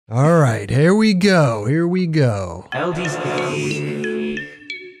All right, here we go. Here we go. Eldy's.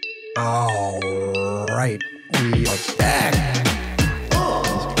 All right, we are back. How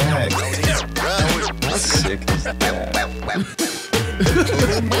sick is that?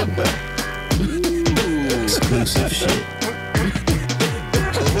 Exclusive shit.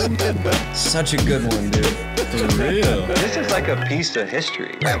 Such a good one, dude. For real. This is like a piece of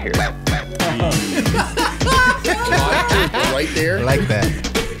history right here. Right there. I like that.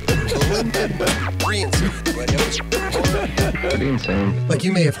 Pretty insane. Like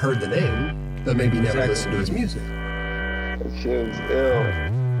you may have heard the name, but maybe never listened to his music. That shit was ill.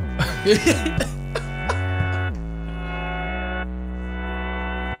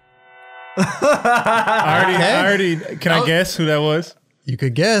 I already. Can I guess who that was? You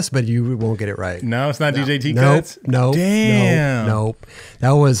could guess, but you won't get it right. No, it's not DJ T Nope, Cuts. nope, Damn. nope.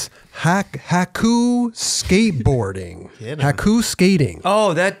 That was Haku Skateboarding. Haku Skating.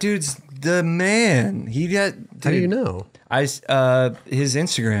 Oh, that dude's the man. He got. Dude, How do you know? his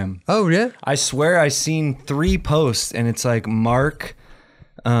Instagram. Oh, yeah? I swear I seen 3 posts, and it's like Mark,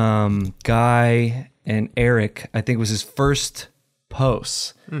 Guy, and Eric. I think was his first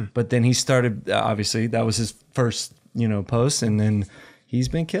posts, but then he started. Obviously, that was his first, post, and then he's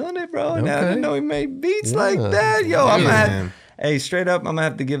been killing it, bro. And I didn't know he made beats like that. Yo, I'm gonna have, hey, straight up, I'm gonna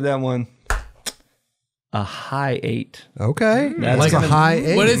have to give that one a high 8. Okay. That's like a gonna- high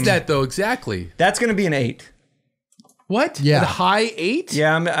 8. What is that though exactly? That's gonna be an 8. What? Yeah. A high 8?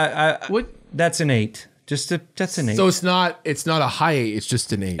 Yeah, What? That's an 8. That's an 8. So it's not a high 8. It's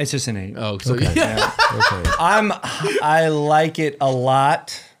just an 8. It's just an 8. Oh, so yeah. Okay. I like it a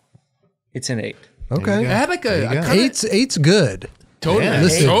lot. It's an 8. Okay. I had like a kinda, Eight's good. totally, Yeah,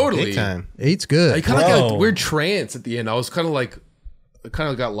 listen. totally. Big time. 8's good. I kind of got Bro. a weird trance at the end. I was kind of like, I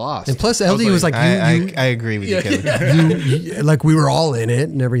kind of got lost. And plus, Eldy was like, I agree with you, Kevin. you, like we were all in it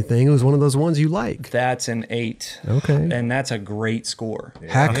and everything. It was one of those ones you like. That's an 8. Okay. And that's a great score.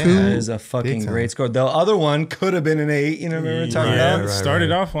 Haku. That is a fucking Big time. great score. The other one could have been an 8. You know, remember talking about?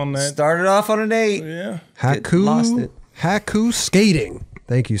 Started off on that. Started off on an 8. Yeah. lost Haku. it. Haku Skating.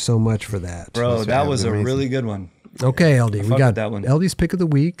 Thank you so much for that. Bro, that was a amazing. really good one. Okay, LD. We fuck got with that one. LD's pick of the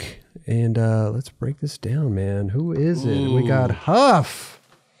week. And let's break this down, man. Who is it? We got Huff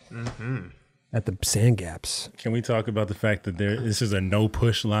at the Sand Gaps. Can we talk about the fact that this is a no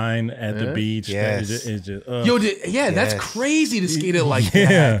push line at the beach? Yes. It's just, Yo, that's crazy to skate it like Yeah.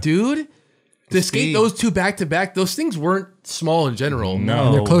 that, dude. To skate speed. those two back to back, those things weren't small in general. No.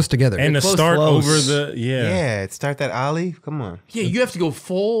 And they're close together. And the close, start close. over the Yeah, start that ollie. Come on. Yeah, you have to go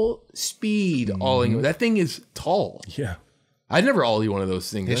full speed olling. That thing is tall. yeah. I never ollie one of those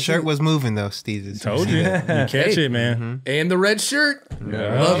things. His That shirt thing- was moving though, Steezus. Told you. You catch it, man. and the red shirt.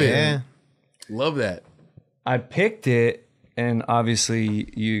 Love it. Yeah. Love that. I picked it, and obviously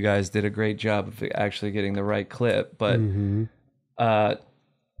you guys did a great job of actually getting the right clip. But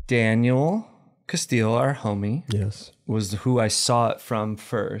Daniel Castile, our homie, Yes. was who I saw it from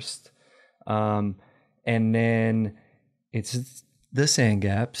first. And then it's the Sand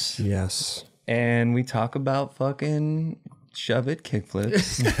Gaps. Yes. And we talk about fucking shove it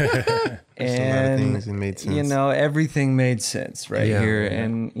kickflips. A lot of things that made sense. Everything made sense right Yeah. here.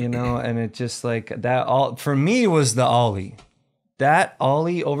 And, and it just like that all for me was the ollie. That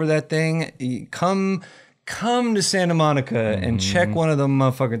ollie over that thing, come to Santa Monica and check one of them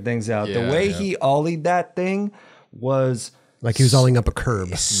motherfucking things out. The Yeah, way yeah. he ollied that thing was Like he was olling up a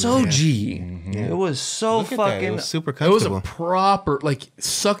curb. so G. It was so Look at that. It fucking was super It was comfortable. a proper, like,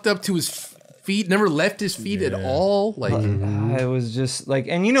 sucked up to his feet, never left his feet at all. Like, it was just like,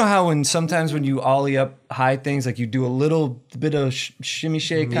 and you know how sometimes when you ollie up high things, like you do a little bit of shimmy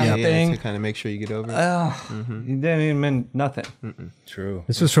shake kind of thing. to kind of make sure you get over it. You didn't even mean nothing. True.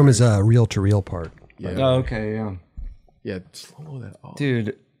 This was from his reel to reel part. Oh, okay, yeah. yeah, slow that off.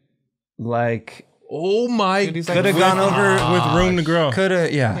 Dude, like, Oh my Dude, he's god. like could have gone over With room to grow. could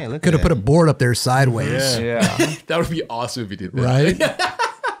have, Yeah, yeah. look Could have at put a board up there sideways. Yeah. That would be awesome if he did that. Right?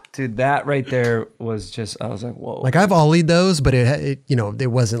 Dude, that right there was just, I was like, whoa. Like I've ollied those, but it it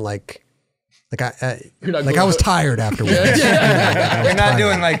wasn't like I not like going I was up. tired afterwards. You're not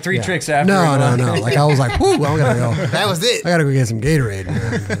doing like 3 tricks after. No. Like I was like, whoo, I gotta go. that was it. I gotta go get some Gatorade.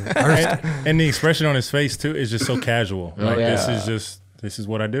 Man. And the expression on his face too is just so casual. Like yeah. this is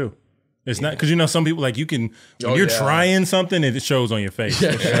what I do. It's not because some people like you can when Oh, you're yeah. trying something it shows on your face.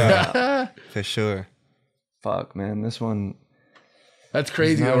 For sure. Fuck, man. This one, That's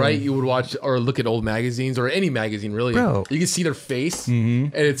crazy though, right? You would watch or look at old magazines or any magazine really. Bro. You can see their face.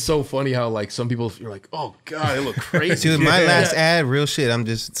 And it's so funny how like some people, you're like, oh God, they look crazy. Dude, my last ad, real shit, I'm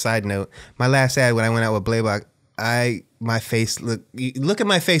just side note. My last ad when I went out with Blaylock, I my face look at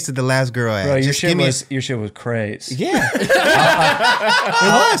my face that the last girl had. Bro, your Just shit give me was crazy. Yeah. It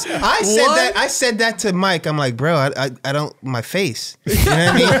was. I said that to Mike. I'm like, bro, I don't my face. You know what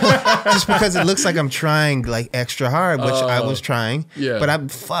I mean? Just because it looks like I'm trying like extra hard, which I was trying. Yeah.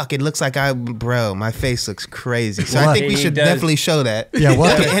 But it looks like my face looks crazy. So I think we should definitely show that. Yeah,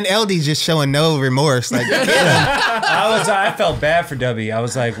 what? And Eldy's just showing no remorse. Like I felt bad for Dubby. I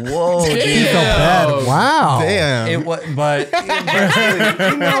was like, whoa, dude. He felt bad. Wow. damn. It was, but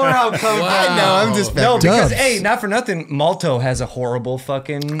you know where I'm coming from. I know, I'm just No, because Dubs. hey, not for nothing, Malto has a horrible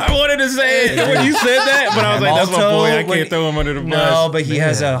fucking. I wanted to say it when you said that, but I was like, that's my boy. I can't throw him under the bus. No, but he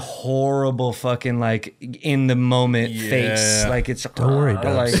has a horrible fucking like in the moment face. Like it's Don't worry,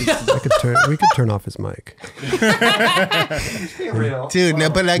 Dubs. We could turn off his mic. real. Dude, no,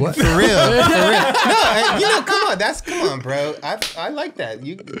 but like for real. No, come on, bro. I like that.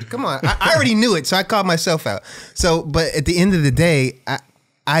 Come on. I already knew it, so I called myself out. So, but at the end of the day,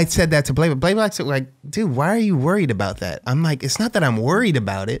 I said that to Blake. Blake said, like, dude, why are you worried about that? I'm like, it's not that I'm worried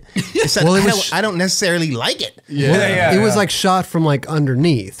about it. It's that I don't necessarily like it. It was like shot from like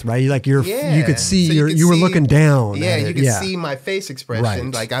underneath, right? Like you could see So you were looking down. Yeah, at it. you could see my face expression.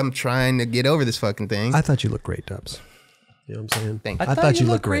 Right. Like I'm trying to get over this fucking thing. I thought you looked great, Dubs. You know what I'm saying? Thank I thought you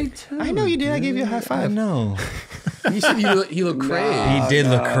looked great. too. I know you did. I gave you a high I five. know. You said he looked crazy. He did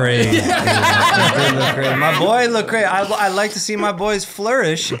look crazy. He did look crazy. My boy looked crazy. I like to see my boys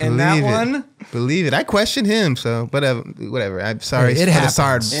flourish, and that one. Believe it. I questioned him, so whatever. I'm sorry. It happens.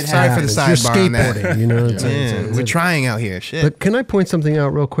 Sorry for the You're sidebar on that. skateboarding, you know. We're trying out here. Shit. But can I point something out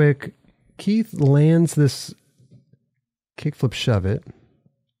real quick? Keith lands this kickflip shove it.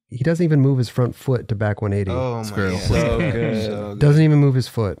 He doesn't even move his front foot to back 180. Oh my God. So good. Doesn't even move his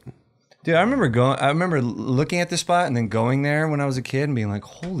foot. Dude, I remember looking at the spot and then going there when I was a kid and being like,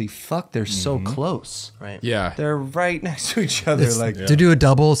 holy fuck, they're so close. Right. Yeah. They're right next to each other. To do a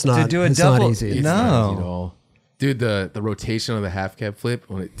double, it's not double, easy. no. Not easy at all. Dude, the rotation of the half cab flip,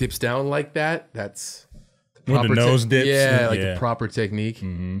 when it dips down like that, that's the When the nose dips. Yeah, like Yeah. the proper technique.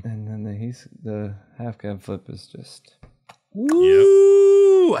 And then the half cab flip is just.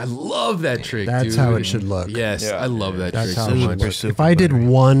 Woo! I love that trick, That's dude. how it should look. Yes, I love that That's trick how so it much. should look. If I did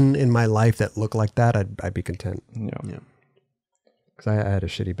one in my life that looked like that, I'd be content. Yeah. Because I had a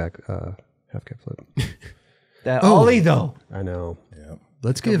shitty back half cab flip. That ollie though. I know. Yeah.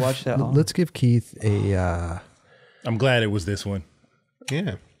 Let's watch that all. give Keith a I'm glad it was this one.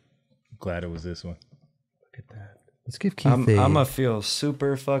 Yeah. I'm glad it was this one. look at that. Let's give Keith I'm gonna feel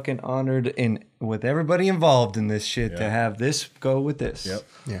super fucking honored with everybody involved in this shit to have this go with this. Yep.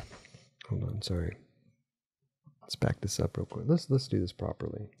 Yeah. Hold on, sorry. Let's back this up real quick. Let's do this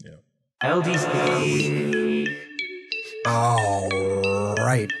properly. Yeah. Eldy's All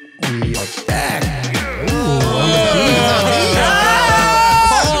right. We are back.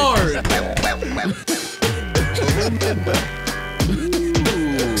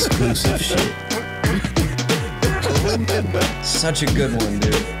 Exclusive shit. Such a good one,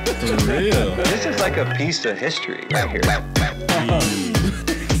 dude. For real. This is like a piece of history right here.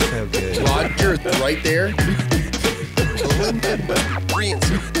 So good. Roger, right there.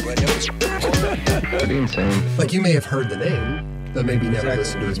 Pretty insane. Like you may have heard the name, but maybe never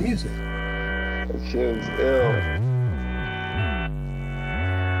listened to his music. Shit's ill.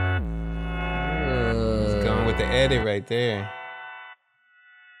 Going with the edit right there.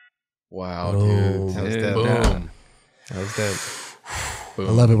 Wow, dude. That was Dude, dope. Boom. That was dope.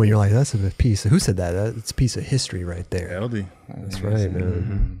 I love it when you're like, that's a piece of, who said that? It's a piece of history right there. Eldy. That's right,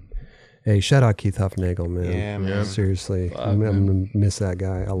 man. Hey, shout out Keith Hufnagel, man. Yeah, man. Seriously. I'm going to miss that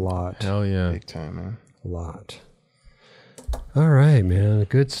guy a lot. Hell yeah. Big time, man. A lot. All right, man.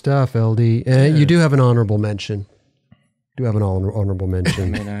 Good stuff, LD. You do have an honorable mention. You do have an honorable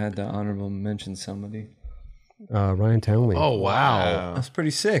mention. Man, I had to honorable mention somebody. Ryan Townley. Oh, wow. That's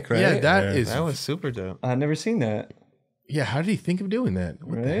pretty sick, right? Yeah, that was super dope. I've never seen that. Yeah, how did he think of doing that?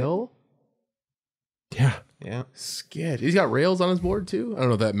 What the Right? hell? Yeah. Yeah. Sketch. He's got rails on his board too. I don't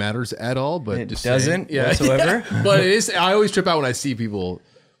know if that matters at all, but It just doesn't saying. whatsoever. But it is. I always trip out when I see people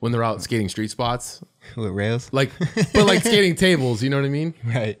when they're out skating street spots, With rails? like skating tables. You know what I mean?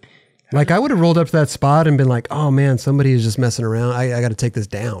 Right. Like I would have rolled up to that spot and been like, "Oh man, somebody is just messing around. I got to take this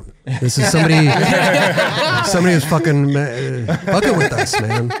down. This is somebody. Somebody is fucking fucking with us,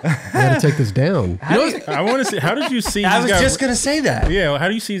 man. I got to take this down." I want to see. How did you see? I he's was got, just gonna say that. Yeah. How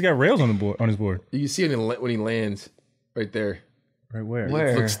do you see he's got rails on the board on his board? You can see it when he lands right there. Right where? Where?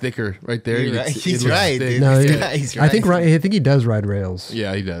 It looks thicker right there. You're right. It He's looks right, thick. dude. No, He's right. I think he does ride rails.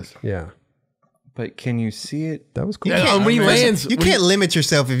 Yeah, he does. Yeah. but can you see it? That was cool. Yeah, when he lands, You can't limit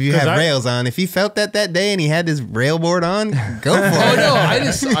yourself if you have rails on. If he felt that day and he had his rail board on, go for it. Oh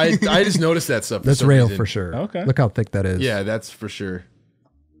no, I just noticed that stuff. That's rail for sure. Okay. Look how thick that is. Yeah, that's for sure.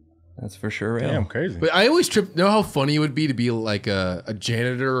 That's for sure. Real. Damn, crazy. But I always know how funny it would be to be like a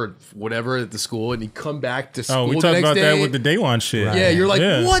janitor or whatever at the school, and you come back to school. Oh, we the talked next about day. that with the day one shit. Right. Yeah, you're like,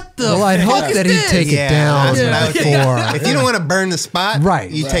 what the? Well, I'd fuck hope is that he'd this? take it down that's what I was thinking. for. If you don't want to burn the spot,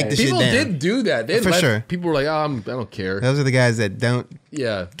 Right. you take the People shit down. did do that. They For sure. People were like, I don't care. Those are the guys that don't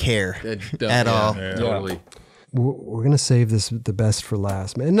Yeah. care That- at all. Yeah, totally. We're gonna save the best for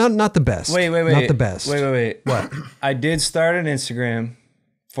last, man. Not the best. Wait. Not the best. Wait. What? I did start an Instagram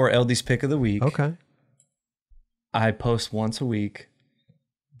for Eldy's Pick of the Week. Okay. I post once a week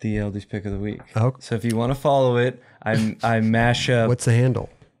the Eldy's Pick of the Week. Oh. So if you want to follow it, I mash up What's the handle?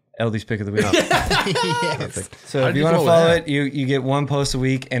 Eldy's Pick of the Week. Yes. So How if did you you want to follow follow that? it, you get one post a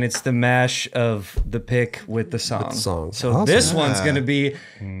week, and it's the mash of the pick with the song. So Awesome. this one's going to be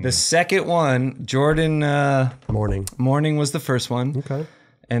the second one. Jordan Morning was the first one. Okay.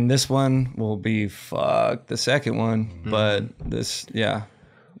 And this one will be the second one. But this, yeah.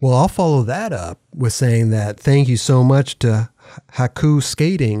 Well, I'll follow that up with saying that thank you so much to Haku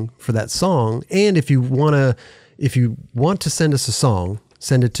Skating for that song. And if you want to send us a song,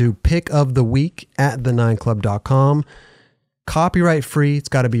 send it to pickoftheweek@the9club.com. Copyright free. It's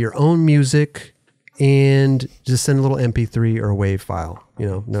got to be your own music, and just send a little MP3 or a WAV file.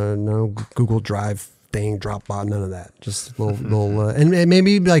 No Google Drive thing, Dropbox, none of that. Just a little and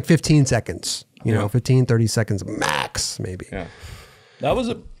maybe like 15 seconds. 15, 30 seconds max, maybe. Yeah. That was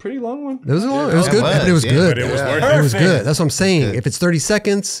a pretty long one. It was good, but it was good. But it was though. worth It was it. good. That's what I'm saying. If it's 30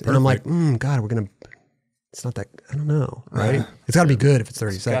 seconds and I'm like, God, it's not that, I don't know, right? It's got to be good if it's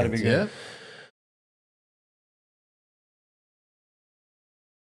 30 Gotta be seconds. good. Yeah.